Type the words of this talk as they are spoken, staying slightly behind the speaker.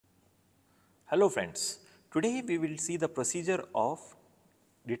Hello friends, today we will see the procedure of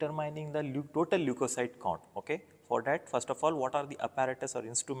determining the total leukocyte count. Okay? For that, first of all, what are the apparatus or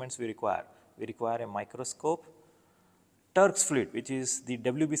instruments we require? We require a microscope, Turk's fluid, which is the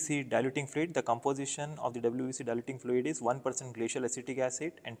WBC diluting fluid. The composition of the WBC diluting fluid is 1% glacial acetic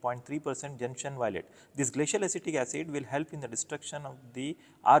acid and 0.3% gentian violet. This glacial acetic acid will help in the destruction of the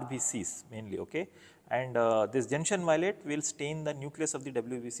RBCs mainly, okay? And this gentian violet will stain the nucleus of the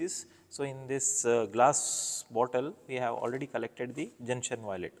WBCs. So, in this glass bottle, we have already collected the gentian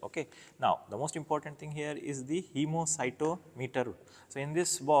violet, okay? Now, the most important thing here is the hemocytometer. So, in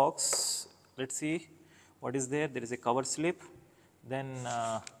this box, let us see what is there. There is a cover slip, then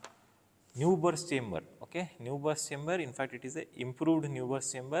Newbur's chamber, okay, Newbur's chamber, in fact it is a improved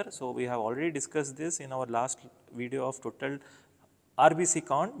Newbur's chamber. So, we have already discussed this in our last video of total RBC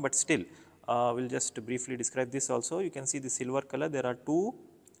count, but still we will just briefly describe this also. You can see the silver color, there are two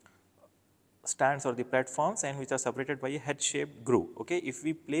stands or the platforms and which are separated by a head shaped groove, okay. If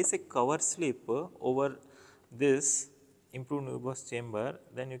we place a cover slip over this improved Newbur's chamber,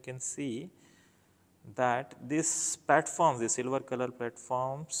 then you can see that these platforms, the silver color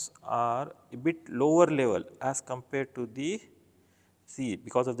platforms are a bit lower level as compared to the C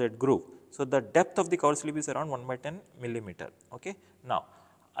because of that groove. So, the depth of the cover slip is around 1/10 millimeter. Okay. Now,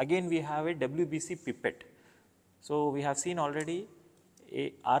 again we have a WBC pipette. So, we have seen already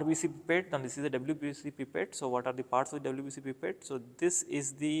a RBC pipette, and this is a WBC pipette. So, what are the parts of the WBC pipette? So, this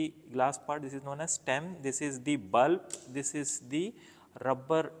is the glass part, this is known as stem, this is the bulb, this is the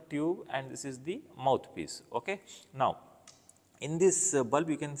rubber tube, and this is the mouthpiece. Okay. Now, in this bulb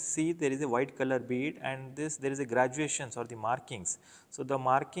you can see there is a white color bead, and this there is a graduations or the markings. So, the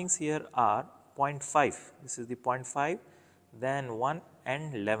markings here are 0.5, this is the 0.5, then 1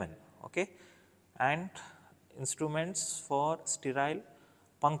 and 11. Okay. And instruments for sterile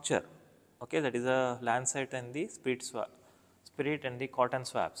puncture, okay, that is a lancet and the spirit and the cotton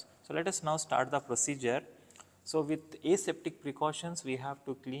swabs. So, let us now start the procedure. So, with aseptic precautions, we have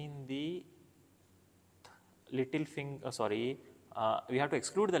to clean the little finger, we have to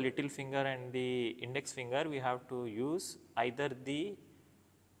exclude the little finger and the index finger. We have to use either the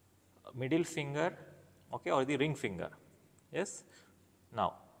middle finger, okay, or the ring finger. Yes.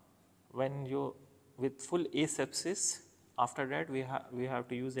 Now, when you with full asepsis, after that we have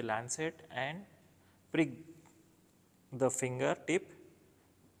to use a lancet and prick the finger tip.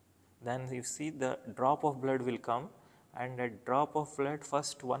 Then you see the drop of blood will come, and that drop of blood,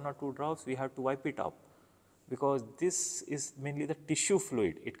 first 1 or 2 drops we have to wipe it up, because this is mainly the tissue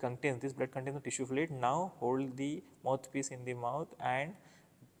fluid. It contains, this blood contains the tissue fluid. Now, hold the mouthpiece in the mouth, and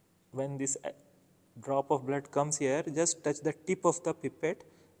when this drop of blood comes here, just touch the tip of the pipette.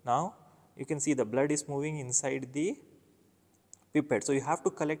 Now, you can see the blood is moving inside the pipette. So, you have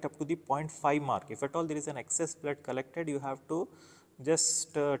to collect up to the 0.5 mark. If at all there is an excess blood collected, you have to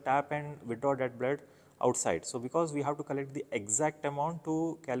just tap and withdraw that blood outside. So, because we have to collect the exact amount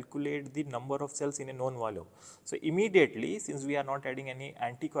to calculate the number of cells in a known volume. So, immediately, since we are not adding any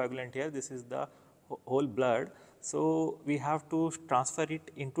anticoagulant here, this is the whole blood. So, we have to transfer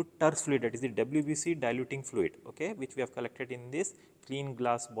it into Turk's fluid, that is the WBC diluting fluid, okay, which we have collected in this clean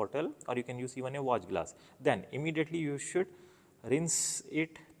glass bottle, or you can use even a watch glass. Then immediately you should rinse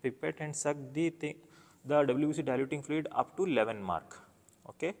it, pipette, and suck the WBC diluting fluid up to 11 mark.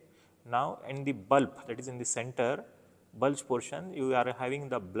 Okay. Now, in the bulb, that is in the center bulge portion, you are having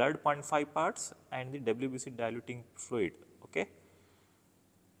the blood 0.5 parts and the WBC diluting fluid. Okay.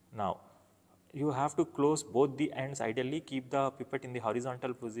 Now, you have to close both the ends. Ideally, keep the pipette in the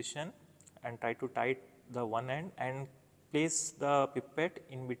horizontal position and try to tie the one end and place the pipette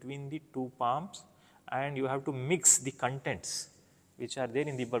in between the two palms, and you have to mix the contents which are there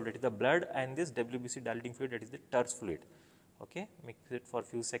in the bulb, that is the blood and this WBC diluting fluid, that is the Turk's fluid. Okay. Mix it for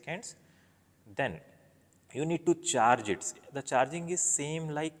few seconds. Then you need to charge it. The charging is same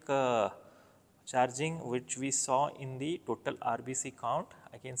like charging which we saw in the total RBC count.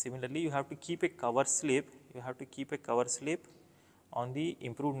 Again, similarly, you have to keep a cover slip. You have to keep a cover slip on the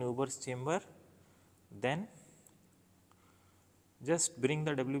improved Newbur's chamber. Then just bring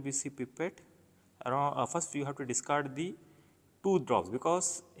the WBC pipette around. First, you have to discard the 2 drops,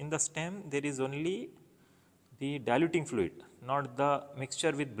 because in the stem there is only the diluting fluid, not the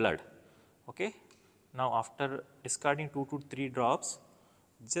mixture with blood. Okay. Now, after discarding 2 to 3 drops,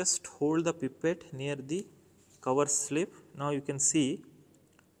 just hold the pipette near the cover slip. Now, you can see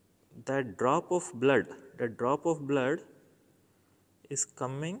that drop of blood is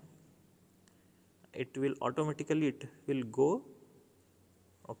coming. It will automatically go,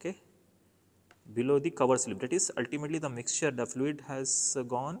 okay, below the cover slip. That is ultimately the mixture, the fluid has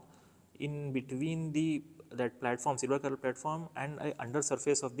gone in between the that platform, silver color platform, and under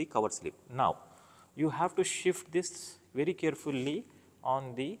surface of the cover slip. Now, you have to shift this very carefully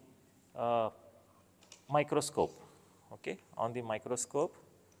on the microscope, okay, on the microscope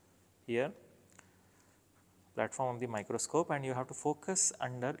here, platform of the microscope, and you have to focus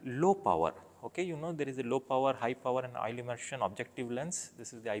under low power. Okay, you know there is a low power, high power and oil immersion objective lens.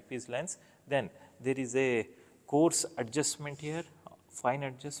 This is the eyepiece lens. Then there is a coarse adjustment here, fine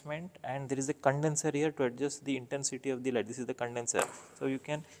adjustment, and there is a condenser here to adjust the intensity of the light. This is the condenser. So you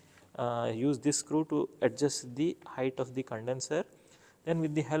can use this screw to adjust the height of the condenser. Then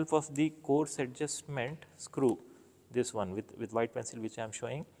with the help of the coarse adjustment screw, this one with white pencil which I am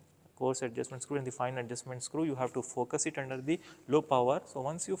showing, coarse adjustment screw and the fine adjustment screw, you have to focus it under the low power. So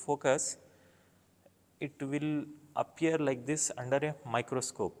once you focus, it will appear like this under a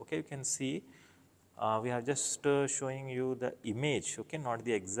microscope. Okay, you can see we are just showing you the image, okay, not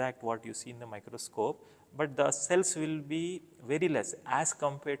the exact what you see in the microscope, but the cells will be very less as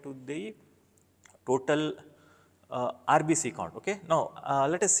compared to the total RBC count. Okay. Now,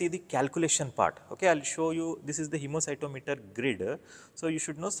 let us see the calculation part. Okay, I will show you, this is the hemocytometer grid. So, you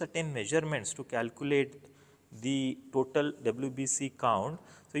should know certain measurements to calculate the total WBC count.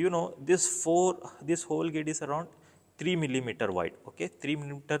 So, you know this whole grid is around 3 millimeter wide, okay, 3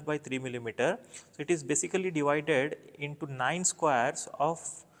 millimeter by 3 millimeter. So, it is basically divided into 9 squares of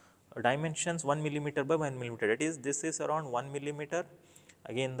dimensions 1 millimeter by 1 millimeter. That is, this is around 1 millimeter,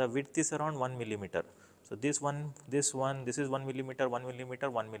 again the width is around 1 millimeter. So, this is 1 millimeter, 1 millimeter,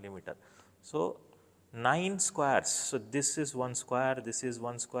 1 millimeter. So, 9 squares. So, this is 1 square, this is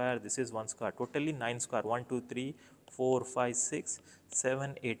 1 square, this is 1 square, totally 9 square, 1, 2, 3, 4, 5, 6,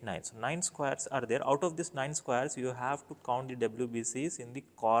 7, 8, 9. So, 9 squares are there. Out of this 9 squares, you have to count the WBCs in the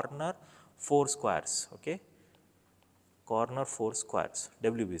corner 4 squares, okay, corner 4 squares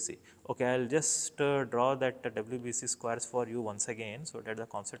WBC. Okay, I will just draw that WBC squares for you once again, so that the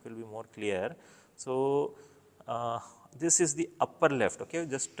concept will be more clear. So, this is the upper left, okay,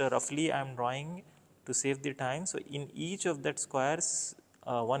 just roughly I am drawing to save the time. So, in each of that squares,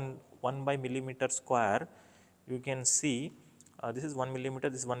 1 by millimeter square, you can see this is 1 millimeter,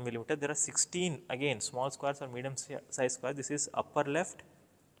 this is 1 millimeter. There are 16 again small squares or medium size squares. This is upper left,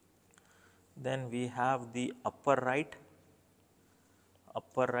 then we have the upper right,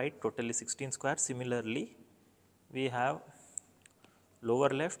 totally 16 squares. Similarly, we have lower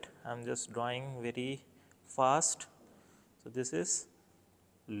left, I am just drawing very fast. So, this is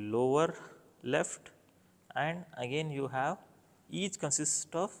lower left, and again you have each consists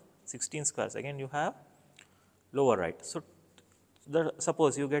of 16 squares, again you have lower right. So,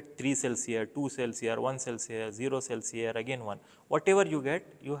 suppose you get 3 cells here, 2 cells here, 1 cells here, 0 cells here, again 1, whatever you get,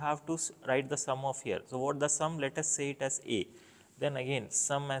 you have to write the sum of here. So, what the sum, let us say it as A, then again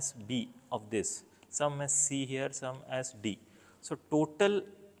sum as B of this, sum as C here, sum as D. So, total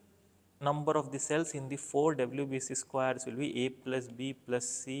number of the cells in the 4 WBC squares will be A plus B plus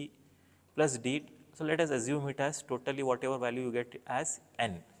C plus D. So, let us assume it as totally whatever value you get as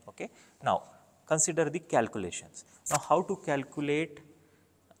N. Okay. Now, consider the calculations. Now, how to calculate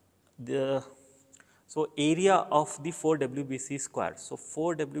the area of the 4 WBC squares. So,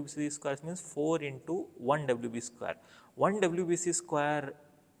 4 WBC squares means 4 into 1 WBC square. 1 WBC square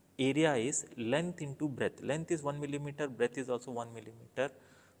area is length into breadth. Length is 1 millimeter, breadth is also 1 millimeter.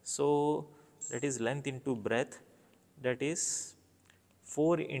 So, that is length into breadth, that is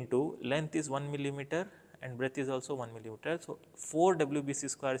 4 into length is 1 millimeter and breadth is also 1 millimeter. So, 4 WBC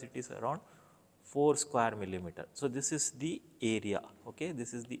squares, it is around 4 square millimeter. So, this is the area, okay,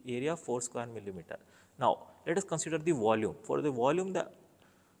 this is the area 4 square millimeter. Now, let us consider the volume. For the volume, the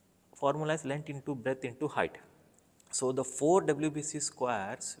formula is length into breadth into height. So, the 4 WBC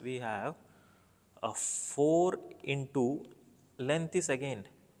squares, we have 4 into length is again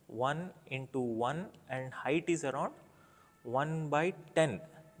 1 into 1 and height is around 1 by 10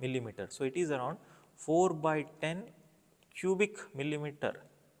 millimeter. So, it is around 4 by 10 cubic millimeter,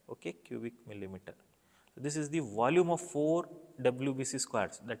 okay, cubic millimeter. So, this is the volume of 4 WBC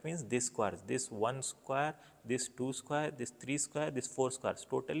squares, that means this squares, this 1 square, this 2 square, this 3 square, this 4 squares,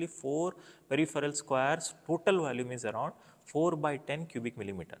 totally 4 peripheral squares, total volume is around 4 by 10 cubic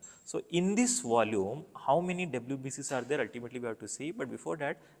millimeter. So, in this volume, how many WBCs are there, ultimately we have to see, but before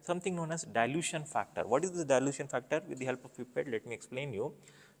that something known as dilution factor. What is the dilution factor? With the help of pipette, let me explain you.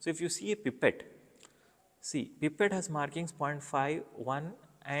 So, if you see a pipette, see pipette has markings 0.5, 1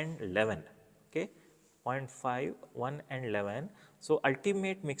 and 11, okay. 0.5, 1 and 11. So,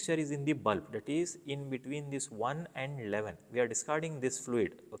 ultimate mixture is in the bulb, that is in between this 1 and 11. We are discarding this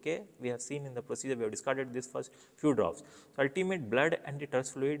fluid, okay. We have seen in the procedure, we have discarded this first few drops. So, ultimate blood and the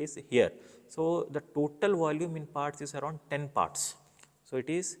test fluid is here. So, the total volume in parts is around 10 parts. So, it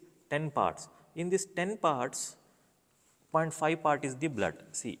is 10 parts. In this 10 parts, 0.5 part is the blood.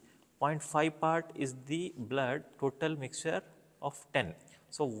 See, 0.5 part is the blood total mixture of 10.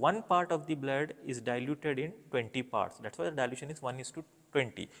 So, 1 part of the blood is diluted in 20 parts. That is why the dilution is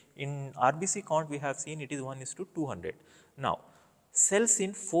 1:20. In RBC count, we have seen it is 1:200. Now, cells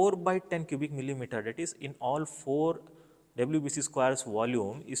in 4 by 10 cubic millimeter, that is in all 4 WBC squares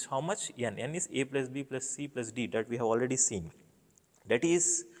volume is how much? N. N is A plus B plus C plus D, that we have already seen. That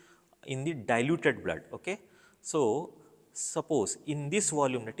is in the diluted blood, okay. So, suppose in this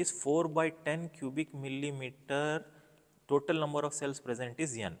volume, that is 4 by 10 cubic millimeter, total number of cells present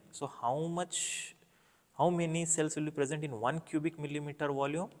is N. So, how many cells will be present in 1 cubic millimeter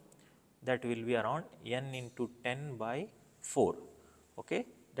volume? That will be around N into 10 by 4, okay.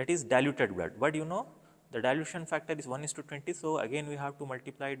 That is diluted blood, but you know the dilution factor is 1:20. So, again we have to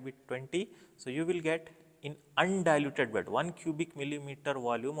multiply it with 20. So, you will get in undiluted blood, 1 cubic millimeter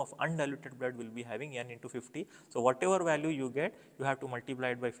volume of undiluted blood will be having N into 50. So, whatever value you get, you have to multiply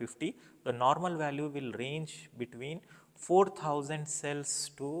it by 50. The normal value will range between 4,000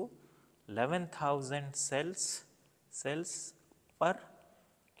 cells to 11,000 cells per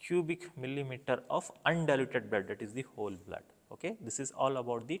cubic millimeter of undiluted blood, that is the whole blood, okay. This is all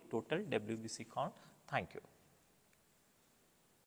about the total WBC count. Thank you.